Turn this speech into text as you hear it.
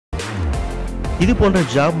இது போன்ற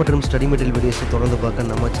ஜாப் மற்றும் ஸ்டடி மெட்டீரியல் வீடியோஸை தொடர்ந்து பார்க்க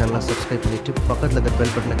நம்ம சேனலை சப்ஸ்கிரைப் பண்ணிவிட்டு பக்கத்தில் இருக்கிற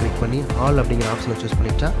பெல் பட்டனை கிளிக் பண்ணி ஆல் அப்படிங்கிற ஆப்ஷனை சூஸ்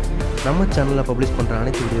பண்ணிட்டா நம்ம சேனலில் பப்ளிஷ் பண்ணுற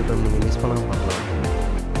அனைத்து வீடியோக்களும் நீங்கள் மிஸ் பண்ணாமல் பார்க்கலாம்.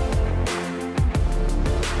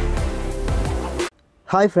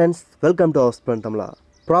 Hi friends, welcome to apptitude.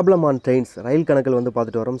 Problem on trains ரயில் கணக்கில்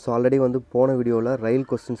பார்த்துட்டு வரோம். ஸோ ஆல்ரெடி போன வீடியோவில் ரயில்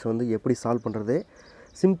கொஸ்டின்ஸ் எப்படி சால்வ் பண்ணுறது,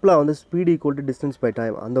 சிம்பிளாக speed equal to distance by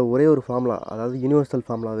time அந்த ஒரே ஒரு ஃபார்முலா, அதாவது யூனிவர்சல்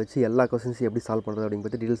ஃபார்முலா வச்சு எல்லா கொஸ்டின்ஸையும் எப்படி சால்வ் பண்ணுறது அப்படிங்கிற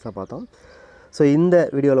பற்றி டீட்டெயில்ஸாக பார்த்தோம். ஸோ இந்த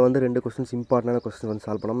வீடியோவில் 2 கொஸ்டின்ஸ் இம்பார்ட்டண்டான கொஸ்டின்ஸ்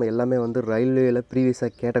சால்வ் பண்ணோம். எல்லாமே ரயில்வேயில்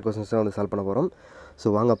ப்ரீவியஸாக கேட்ட கொஸ்டின்ஸ் தான் சால்வ் பண்ண போகிறோம். ஸோ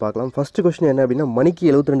வாங்க பார்க்கலாம். ஃபஸ்ட்டு கொஸ்டின் என்ன அப்படின்னா, மணிக்கு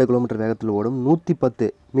 72 கிலோமீட்டர் வேகத்தில் ஓடும் 110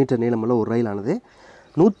 மீட்டர் நீளமுள்ள ஒரு ரயிலானது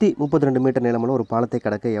 132 மீட்டர் நீளமுள்ள ஒரு பாலத்தை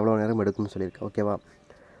கடக்க எவ்வளோ நேரம் எடுக்கும்னு சொல்லியிருக்கேன். ஓகேவா?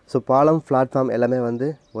 ஸோ பாலம், பிளாட்ஃபார்ம் எல்லாமே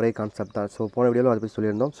ஒரே கான்செப்ட் தான். ஸோ போன வீடியோவில் அதை பற்றி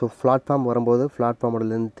சொல்லியிருந்தோம். ஸோ பிளாட்ஃபார்ம் வரும்போது பிளாட்ஃபார்மோட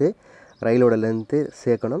லென்த்து ரயிலோட லென்த்து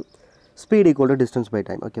சேர்க்கணும். Speed equal to distance by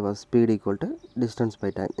time. ஓகேவா? Speed equal to distance by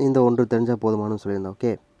time. இந்த ஒன்று தெரிஞ்சால் போதுமானு சொல்லியிருந்தோம்.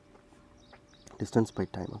 Okay, distance by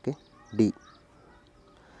time. Okay, D.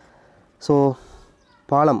 So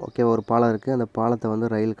பாலம், ஓகே, ஒரு பாலம் இருக்குது. அந்த பாலத்தை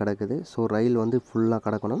ரயில் கடக்குது. ஸோ ரயில் ஃபுல்லாக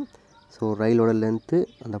கடக்கணும். ஸோ ரயிலோட லென்த்து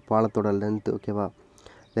அந்த பாலத்தோட லென்த்து. ஓகேவா?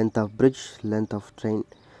 Length of bridge, length of train.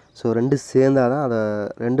 So ரெண்டு சேர்ந்தால் தான் அதை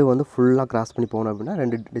ரெண்டும் ஃபுல்லாக கிராஸ் பண்ணி போகணும் அப்படின்னா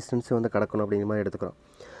 2 டிஸ்டன்ஸு கடக்கணும் அப்படிங்கிற மாதிரி எடுத்துக்கிறோம்.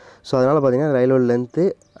 ஸோ அதனால் பார்த்திங்கன்னா ரயிலோட லென்த்து,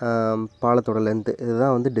 பாலத்தோட லென்த்து,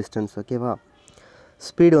 இதுதான் டிஸ்டன்ஸ். ஓகேவா?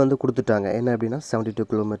 ஸ்பீடு கொடுத்துட்டாங்க என்ன அப்படின்னா 72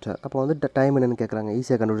 கிலோமீட்டர். அப்போ டைம் என்னென்னு கேட்குறாங்க.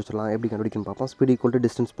 ஈஸியாக கண்டுபிடிச்சிடலாம். எப்படி கண்டுபிடிக்கணும்னு பார்ப்போம். Speed equal to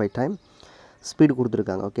distance by time. Speed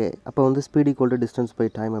கொடுத்துருக்காங்க. ஓகே, அப்போ speed equal to distance by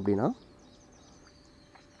time அப்படின்னா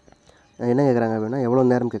என்ன கேட்குறாங்க அப்படின்னா எவ்வளோ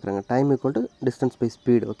நேரம் கேட்குறாங்க. Time equal to distance by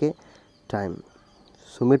speed. Okay, time.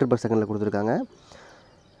 So metre per செகண்டில் கொடுத்துருக்காங்க.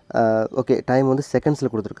 ஓகே, டைம் செகண்ட்ஸில்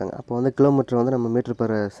கொடுத்துருக்காங்க. அப்போ கிலோமீட்டர் நம்ம மீட்டர்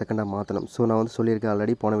பர் செகண்டாக மாற்றணும். ஸோ நான் சொல்லியிருக்கேன்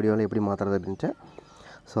ஆல்ரெடி போன வீடியோவில் எப்படி மாற்றுறது அப்படின்ட்டு.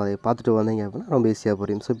 ஸோ அதை பார்த்துட்டு வந்தீங்க அப்படின்னா ரொம்ப ஈஸியாக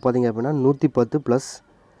புரியும். ஸோ இப்போ பார்த்திங்க அப்படின்னா 110 +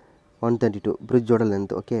 132 பிரிட்ஜோட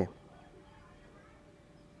length. Okay,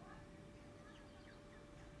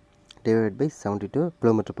 divide by 72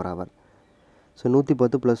 km/h. So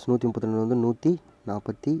 110 + 132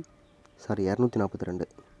 242.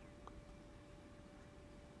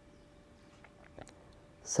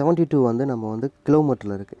 72 நம்ம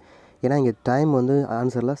கிலோமீட்டரில் இருக்குது. ஏன்னா இங்கே டைம்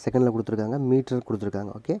ஆன்சரில் செகண்டில் கொடுத்துருக்காங்க, மீட்டர்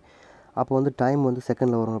கொடுத்துருக்காங்க. ஓகே, அப்போ டைம்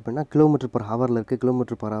செகண்டில் வரும் அப்படின்னா கிலோமீட்டர் பர் ஹவரில் இருக்குது.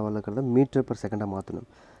 கிலோமீட்டர் பர் ஹவரில் இருக்கிறத மீட்டர் பர் செகண்டாக மாற்றணும்.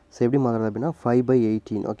 ஸோ எப்படி மாற்றுறது அப்படின்னா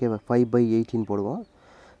 5/18. ஓகே, 5/18 போடுவோம்.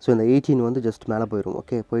 ஸோ இந்த 18 ஜஸ்ட் மேலே போயிடும்.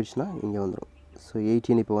 ஓகே, போயிடுச்சுன்னா இங்கே வந்துடும். ஸோ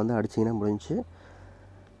 18 இப்போ அடிச்சிங்கன்னா முடிஞ்சு.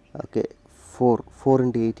 ஓகே, 4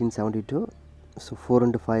 × 18 72. ஸோ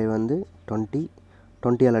 4 × 5 20.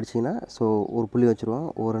 20 அடிச்சிங்கன்னா ஸோ ஒரு புள்ளி வச்சுருவோம்.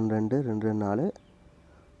 1 2 2 4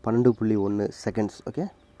 12.1 செகண்ட்ஸ். ஓகே,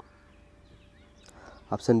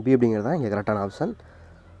 ஆப்ஷன் பி அப்படிங்கிறது தான் இங்கே கரெக்டான ஆப்ஷன்.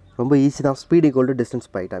 ரொம்ப ஈஸி தான். Speed equal to distance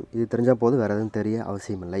by time. இது தெரிஞ்சால் போது, வேறு எதுவும் தெரிய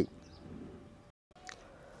அவசியமில்லை.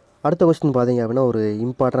 அடுத்த கொஸ்டின் பார்த்திங்க அப்படின்னா ஒரு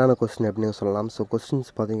இம்பார்ட்டண்டான கொஸ்டின் அப்படின்னு சொல்லலாம். ஸோ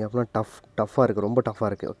கொஸ்டின்ஸ் பார்த்திங்க அப்படின்னா டஃப்பாக இருக்குது, ரொம்ப டஃப்பாக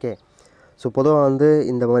இருக்குது. ஓகே, ஸோ பொதுவாக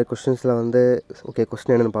இந்த மாதிரி கொஸ்டின்ஸில் ஓகே,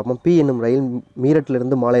 கொஸ்டின் என்னென்னு பார்ப்போம். பி என்னும் ரயில்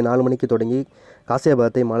மீரட்டிலிருந்து மாலை 4 மணிக்கு தொடங்கி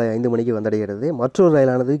காசியாபாத்தை மாலை 5 மணிக்கு வந்தடைகிறது. மற்றொரு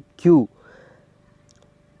ரயிலானது கியூ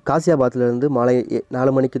காசியாபாத்திலிருந்து மாலை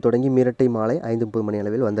 4 மணிக்கு தொடங்கி மீரட்டை மாலை 5:30 மணி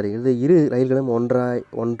அளவில் வந்தடைகிறது. இரு ரயில்களும்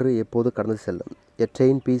ஒன்று எப்போது கடந்து செல்லும். A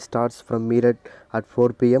train P starts from Meerut at 4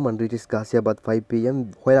 p.m. and reaches Ghaziabad 5 p.m.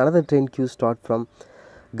 while another train Q starts from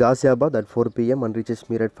Ghaziabad at 4 p.m. and reaches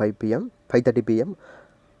Meerut 5:30 p.m.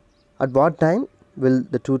 At what time will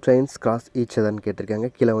the two trains cross each other ன்னு கேட்டிருக்காங்க.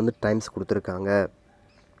 கீழே times கொடுத்துருக்காங்க.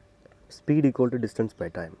 Speed equal to distance by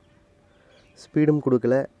time. ஸ்பீடும்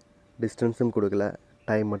கொடுக்கல, டிஸ்டன்ஸும் கொடுக்கல,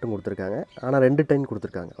 time மட்டும் கொடுத்துருக்காங்க. ஆனால் 2 train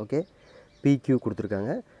கொடுத்துருக்காங்க. ஓகே, PQ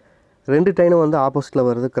கொடுத்துருக்காங்க. 2 ட்ரெயினும் ஆப்போசிட்டில்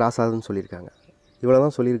வருது, கிராஸ் ஆகுதுன்னு சொல்லியிருக்காங்க. இவ்வளோ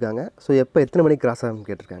தான் சொல்லியிருக்காங்க. ஸோ எத்தனை மணிக்கு கிராஸ் ஆகுதுன்னு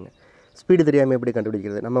கேட்டிருக்காங்க. ஸ்பீடு தெரியாமல் எப்படி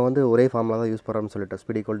கண்டுபிடிக்கிறது? நம்ம ஒரே ஃபார்முலா தான் யூஸ் பண்ணுறோம்னு சொல்லிட்டோம்.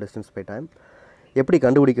 Speed equal distance by time. எப்படி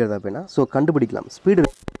கண்டுபிடிக்கிறது அப்படின்னா, ஸோ கண்டுபிடிக்கலாம். Speed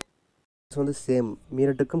same,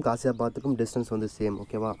 மீரட்டுக்கும் காசியாபாத்துக்கும் distance same.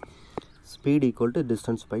 ஓகேவா? Speed equal to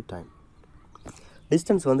distance by time.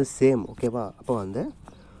 Distance same. ஓகேவா? அப்போ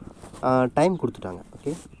டைம் கொடுத்துட்டாங்க.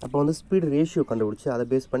 ஓகே, அப்போ ஸ்பீடு ரேஷியோ கண்டுபிடிச்சி அதை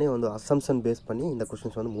பேஸ் பண்ணி அசம்ஷன் பேஸ் பண்ணி இந்த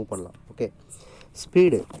கொஸ்டின்ஸ் மூவ் பண்ணலாம். ஓகே,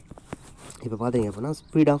 ஸ்பீடு இப்போ பார்த்தீங்க அப்படின்னா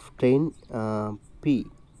speed of train P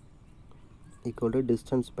equal to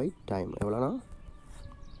distance by time எவ்வளோனா,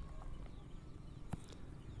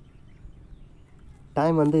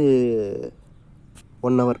 டைம்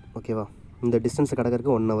 1 hour. ஓகேவா? இந்த டிஸ்டன்ஸை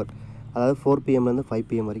கடக்கிறதுக்கு 1 hour. அதாவது 4 p.m. 5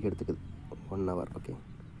 p.m. வரைக்கும் எடுத்துக்குது. 1 hour. Okay,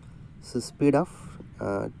 so speed of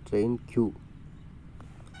train Q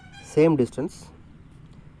same distance,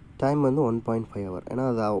 time 1.5 hour. ஏன்னா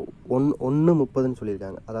அது 1:30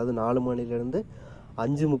 சொல்லியிருக்காங்க. அதாவது 4 மணிலேருந்து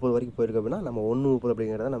 5:30 வரைக்கும் போயிருக்கு அப்படின்னா நம்ம 1:30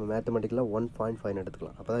 அப்படிங்கிறத நம்ம மேத்தமெட்டிக்கலாக 1.5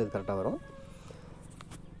 எடுத்துக்கலாம். அப்போ தான் இது கரெக்டாக வரும்.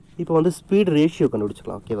 இப்போ வந்து ஸ்பீட் ரேஷியோ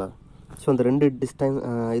கண்டுபிடிச்சிக்கலாம். ஓகேவா? ஸோ அந்த 2 டிஸ்டன்ஸ்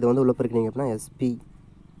இதை வந்து உள்ள பெருக்கினீங்க அப்படின்னா SP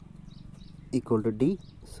 = D.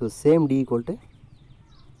 So same D =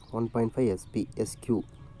 1.5 SP SQ.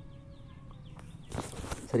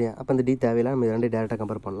 சரியா? அப்போ இந்த D தேவையில்லை, நம்ம 2 டேரெக்டாக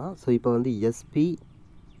கம்பேர் பண்ணலாம். ஸோ இப்போ வந்து SP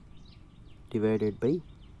டிவைடட் பை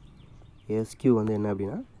SQ வந்து என்ன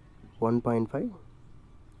அப்படின்னா 1.5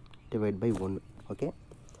 டிவைட் பை 1. ஓகே,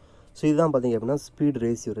 ஸோ இதுதான் பார்த்தீங்க அப்படின்னா ஸ்பீட்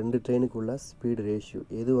ரேஷியோ, 2 ட்ரெயினுக்குள்ள ஸ்பீட் ரேஷியோ.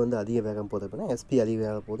 எது வந்து அதிக வேகம் போகுது அப்படின்னா SP அதிக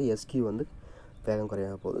வேகம் போகுது, SQ வந்து வேகம்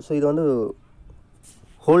குறையாக போகுது. ஸோ இது வந்து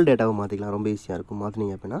ஹோல் டேட்டாவை மாற்றிக்கலாம், ரொம்ப ஈஸியாக இருக்கும்.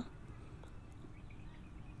 மாற்றினீங்க அப்படின்னா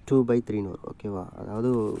 2/3 வரும். ஓகேவா?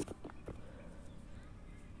 அதாவது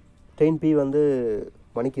ட்ரெயின் P வந்து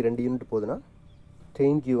மணிக்கு 2 யூனிட் போகுதுன்னா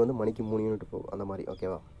ட்ரெயின் Q வந்து மணிக்கு 3 யூனிட் போகும், அந்த மாதிரி.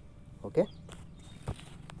 ஓகேவா? ஓகே,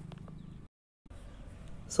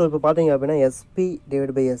 ஸோ இப்போ பார்த்தீங்க அப்படின்னா SP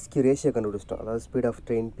divide by SQ ratio கண்டுபிடிச்சிட்டோம். அதாவது speed of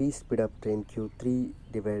train P, speed of train Q 3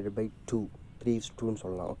 divide by 2, 3:2ன்னு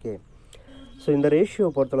சொல்லலாம். ஓகே, ஸோ இந்த ரேஷியோ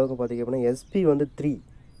பொறுத்தளவுக்கு பார்த்தீங்க அப்படின்னா SP வந்து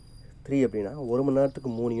 3 அப்படின்னா 1 மணி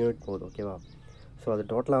நேரத்துக்கு 3 யூனிட் போகுது. ஓகேவா? ஸோ அது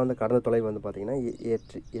டோட்டலாக வந்து கடந்த தொலைவு வந்து பார்த்தீங்கன்னா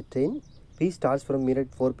train P starts from Meerut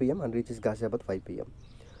 4 PM and reaches Ghaziabad 5 PM.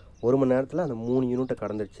 1 மணி நேரத்தில் அந்த 3 யூனிட்டை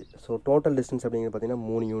கடந்துருச்சு. ஸோ டோட்டல் டிஸ்டன்ஸ் அப்படிங்கிறது பார்த்தீங்கன்னா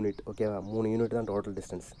 3 யூனிட். ஓகேவா? 3 யூனிட் தான் டோட்டல்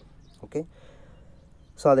டிஸ்டன்ஸ். ஓகே,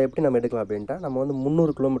 ஸோ அதை எப்படி நம்ம எடுக்கலாம் அப்படின்ட்டா, நம்ம வந்து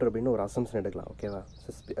 300 கிலோமீட்டர் அப்படின்னு ஒரு அசம்ஷன் எடுக்கலாம். ஓகேவா? ஸோ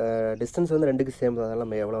டிஸ்டன்ஸ் வந்து 2க்கு சேம், அதனால்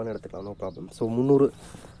நம்ம எவ்வளோ வேணும் எடுத்துக்கலாம், நோ ப்ராப்ளம். ஸோ 300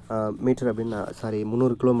 மீட்டர் அப்படின்னு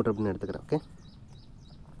 300 கிலோமீட்டர் அப்படின்னு எடுத்துக்கிறேன். Okay,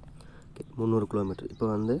 300 kilometre. இப்போ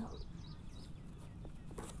வந்து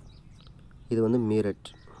இது வந்து மீரட்,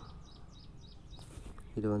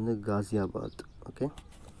 இது வந்து Ghaziabad. Okay,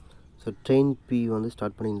 so train P வந்து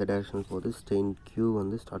ஸ்டார்ட் பண்ணி இந்த டைரெக்ஷனில் போகுது, ட்ரெயின் Q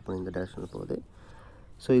வந்து ஸ்டார்ட் பண்ணி இந்த டைரெக்ஷனில் போகுது.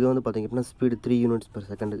 ஸோ இது வந்து பார்த்திங்க அப்படின்னா speed 3 units per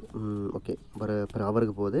second, okay, per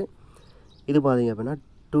ஹவருக்கு போகுது. இது பார்த்திங்க அப்படின்னா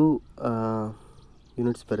 2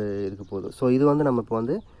 யூனிட்ஸ் பெர் இதுக்கு போகுது. ஸோ இது வந்து நம்ம இப்போ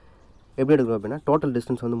வந்து எப்படி எடுக்கிறோம் அப்படின்னா டோட்டல்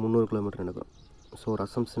டிஸ்டன்ஸ் வந்து 300 கிலோமீட்டர் எடுக்கிறோம். ஸோ ஒரு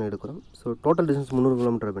அசம்ஷன் எடுக்கிறோம். ஸோ டோட்டல் டிஸ்டன்ஸ் 300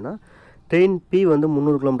 கிலோமீட்டர் அப்படின்னா ட்ரெயின் P வந்து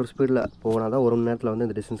 300 கிலோமீட்டர் ஸ்பீடில் போனால் தான் 1 மணி நேரத்தில் வந்து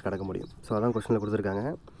இந்த டிஸ்டன்ஸ் கடக்க முடியும். ஸோ அதான் கொஸ்டினில் கொடுத்துருக்காங்க.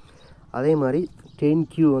 அதே மாதிரி ட்ரெயின்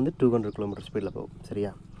Q வந்து 200 கிலோமீட்டர் ஸ்பீடில் போகும்.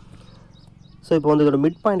 சரியா? ஸோ இப்போ வந்து இதோட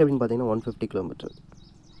மிட் பாயிண்ட் அப்படின்னு பார்த்தீங்கன்னா 150 கிலோமீட்டர்.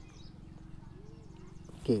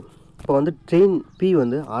 ஓகே, இப்போ வந்து ட்ரெயின் P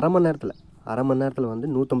வந்து அரை மணி நேரத்தில் வந்து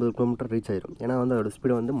 150 கிலோமீட்டர் ரீச் ஆயிடும். ஏன்னா வந்து அதோட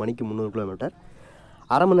ஸ்பீடு வந்து மணிக்கு 300 கிலோமீட்டர்,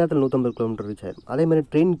 அரை மணி நேரத்தில் 150 கிலோமீட்டர் ரீச் ஆயிடும். அதேமாதிரி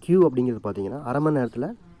ட்ரெயின் Q அப்படிங்கிறது பார்த்தீங்கன்னா அரை மணி நேரத்தில்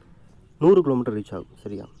 100 கிலோமீட்டர் ரீச் ஆகும்.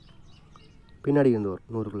 சரியா? பின்னாடி இருந்து வரும்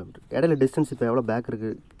 100 கிலோமீட்டர். இடையில டிஸ்டன்ஸ் இப்போ எவ்வளோ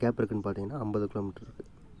கேப் இருக்குதுன்னு பார்த்தீங்கன்னா 50 கிலோமீட்டர் இருக்குது.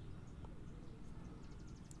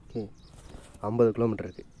 ஓகே, 50 கிலோமீட்டர்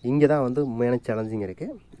இருக்குது. இங்கே தான் வந்து உண்மையான சேலஞ்சிங்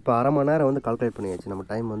இருக்குது. இப்போ அரை மணி நேரம் வந்து கால்குலேட் பண்ணியாச்சு. நம்ம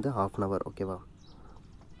டைம் வந்து ½ அன் ஹவர். ஓகேவா?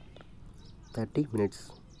 30 மினிட்ஸ்.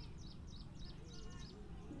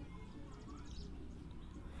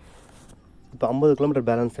 இப்போ 50 கிலோமீட்டர்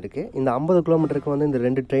பேலன்ஸ் இருக்குது. இந்த 50 கிலோமீட்டருக்கு வந்து இந்த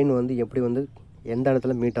 2 ட்ரெயின் வந்து எப்படி வந்து எந்த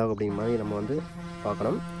இடத்துல மீட் ஆகும் அப்படிங்கிற மாதிரி நம்ம வந்து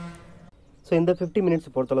பார்க்கணும். ஸோ இந்த 50 மினிட்ஸ்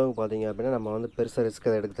பொறுத்தளவுக்கு பார்த்தீங்க அப்படின்னா நம்ம வந்து பெருசாக ரிஸ்க்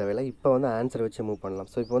அதை எடுக்க தேவையில்லை. இப்போ வந்து ஆன்சர் வச்சு மூவ் பண்ணலாம்.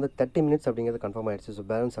 ஸோ இப்போ வந்து 30 மினிட்ஸ் அப்படிங்கிறது கன்ஃபார்ம் ஆகிடுச்சு. ஸோ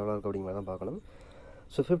பேலன்ஸ் எவ்வளோ இருக்குது அப்படிங்கிற தான் பார்க்கணும்.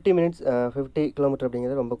 ஸோ 50 மினிட்ஸ் 50 கிலோமீட்டர்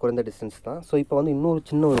அப்படிங்கிறது ரொம்ப குறைந்த டிஸ்டன்ஸ் தான். ஸோ இப்போ வந்து இன்னொரு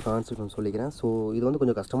சின்ன ஒரு கான்செப்ட் ஒன்று சொல்லிக்கிறேன். ஸோ இது வந்து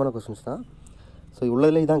கொஞ்சம் கஷ்டமான கொஸ்டின்ஸ் தான். ஸோ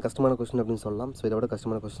உள்ளதுலேயே தான் கஷ்டமான கொஸ்டின் அப்படின்னு சொல்லலாம். ஸோ இதோட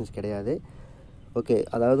கஷ்டமான கொஸ்டின்ஸ் கிடையாது. ஓகே,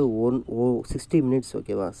 அதாவது 60 மினிட்ஸ்.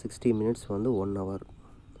 ஓகேவா? 60 மினிட்ஸ் வந்து 1 ஹவர்.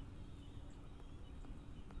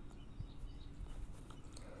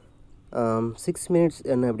 சிக்ஸ் மினிட்ஸ்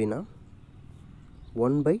என்ன அப்படின்னா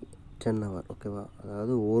 1/10 ஹவர். ஓகேவா?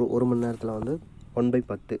 அதாவது ஒரு மணி நேரத்தில் வந்து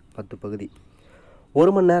 1/10 பகுதி.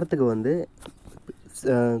 1 மணி நேரத்துக்கு வந்து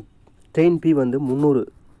ட்ரெயின் P வந்து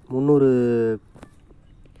 300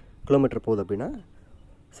 கிலோமீட்டர் போகுது அப்படின்னா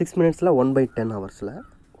 6 மினிட்ஸில் 1/10 ஹவர்ஸில்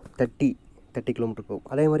 30 கிலோமீட்டர் போகும்.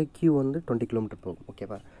 அதே மாதிரி Q வந்து 20 கிலோமீட்டர் போகும்.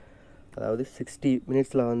 ஓகேவா? அதாவது 60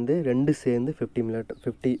 மினிட்ஸில் வந்து 2 சேர்ந்து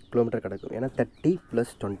 50 கிலோமீட்டர் கிடக்கும். ஏன்னா 30 +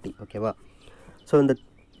 20. ஓகேவா? ஸோ இந்த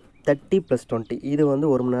 30 + 20 இது வந்து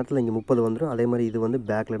 1 மணி நேரத்தில் இங்கே 30 வந்துடும். அதே மாதிரி இது வந்து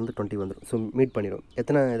பேக்லேருந்து 20 வந்துடும். ஸோ மீட் பண்ணிடும்.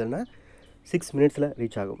 எத்தனை இதுனா 6 மினிட்ஸில்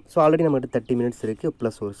ரீச் ஆகும். ஸோ ஆல்ரெடி நம்மகிட்ட 30 மினிட்ஸ் இருக்குது,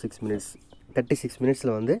 ப்ளஸ் ஒரு 6 மினிட்ஸ். 36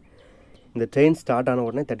 மினிட்ஸில் வந்து இந்த ட்ரெயின் ஸ்டார்ட் ஆன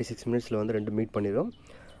உடனே 36 மினிட்ஸில் வந்து 2 மீட் பண்ணிடும்.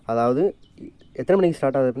 அதாவது எத்தனை மணிக்கு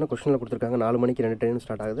ஸ்டார்ட் ஆகுது அப்படின்னா கொஸ்டினில் கொடுத்துருக்காங்க 4 மணிக்கு 2 ட்ரெயின்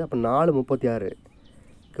ஸ்டார்ட் ஆகுது. அப்போ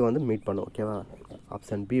 4:36க்கு வந்து மீட் பண்ணும். ஓகேவா?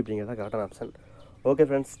 ஆப்ஷன் பி அப்படிங்கிறதா கரெக்டான option. Okay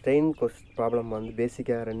friends, train problem வந்து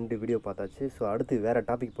பேசிக்காக 2 வீடியோ பார்த்தாச்சு. ஸோ அடுத்து வேறு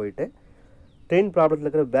டாபிக் போயிட்டு ட்ரெயின் ப்ராப்ளத்தில்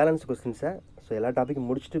இருக்கிற பேலன்ஸ் கொஸ்டின்ஸை எல்லா டாப்பிக்கும்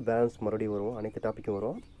முடிச்சுட்டு பேலன்ஸ் மறுபடியும் வருவோம், அனைத்து டாப்பிக்கும்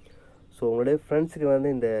வரும். ஸோ உங்களுடைய ஃப்ரெண்ட்ஸுக்கு வந்து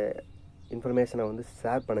இந்த இன்ஃபர்மேஷனை வந்து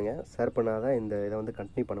ஷேர் பண்ணுங்கள். ஷேர் பண்ணால் தான் இந்த இதை வந்து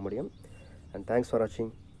கண்டினியூ பண்ண முடியும். and thanks for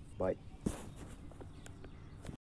watching. Bye.